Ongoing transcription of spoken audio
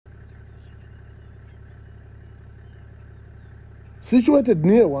Situated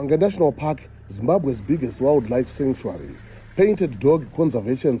near Hwange National Park, Zimbabwe's biggest wildlife sanctuary, Painted Dog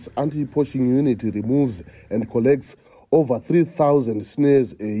Conservation's anti-poaching unit removes and collects over 3,000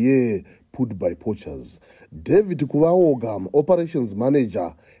 snares a year put by poachers. David Kuvaogam, operations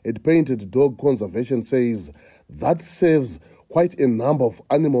manager at Painted Dog Conservation, says that saves quite a number of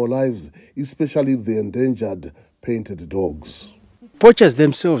animal lives, especially the endangered painted dogs. Poachers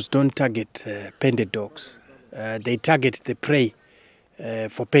themselves don't target painted dogs. They target the prey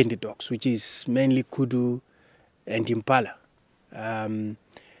for painted dogs, which is mainly kudu and impala.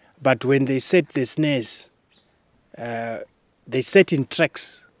 But when they set the snares, they set in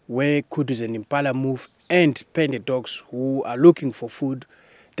tracks where kudus and impala move, and painted dogs who are looking for food,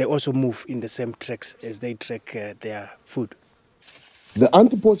 they also move in the same tracks as they track their food. The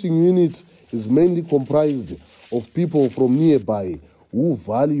anti-poaching unit is mainly comprised of people from nearby who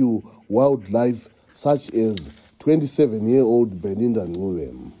value wildlife, such as 27-year-old Belinda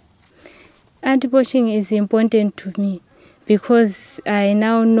Nguwem. Anti-poaching is important to me because I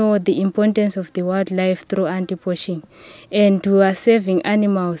now know the importance of the wildlife through anti-poaching, and we are saving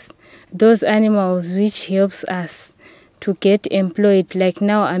animals, those animals which helps us to get employed. Like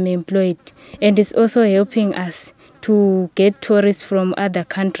now I'm employed, and it's also helping us to get tourists from other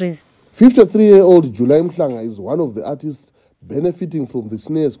countries. 53-year-old Julai Mhlanga is one of the artists benefiting from the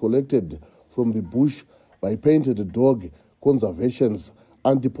snares collected from the bush by Painted Dog Conservation's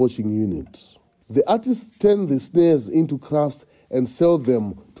anti-poaching unit. The artists turn the snares into crafts and sell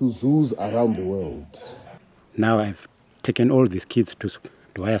them to zoos around the world. Now I've taken all these kids to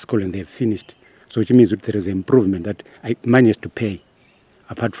higher school and they've finished. So which means that there is an improvement that I managed to pay,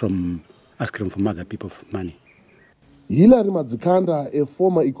 apart from asking from other people for money. Hilary Madzikanda, a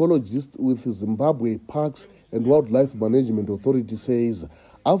former ecologist with Zimbabwe Parks and Wildlife Management Authority, says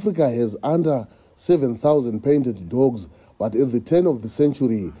Africa has under 7,000 painted dogs, but at the turn of the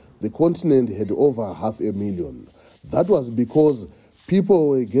century, the continent had over 500,000. That was because people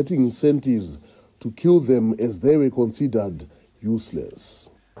were getting incentives to kill them as they were considered useless.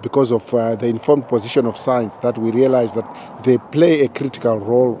 Because of the informed position of science, that we realize that they play a critical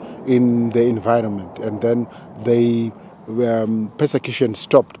role in the environment, and then the persecution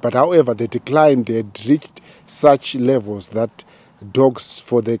stopped. But however, the decline had reached such levels that dogs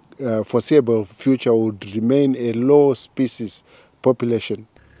for the foreseeable future would remain a low species population.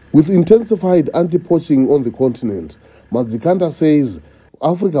 With intensified anti-poaching on the continent, Madzikanda says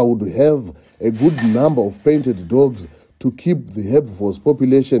Africa would have a good number of painted dogs to keep the herbivores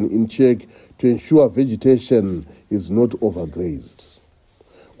population in check to ensure vegetation is not overgrazed.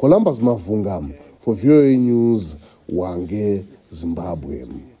 Columbus Mavungam for VOA News, Hwange, Zimbabwe.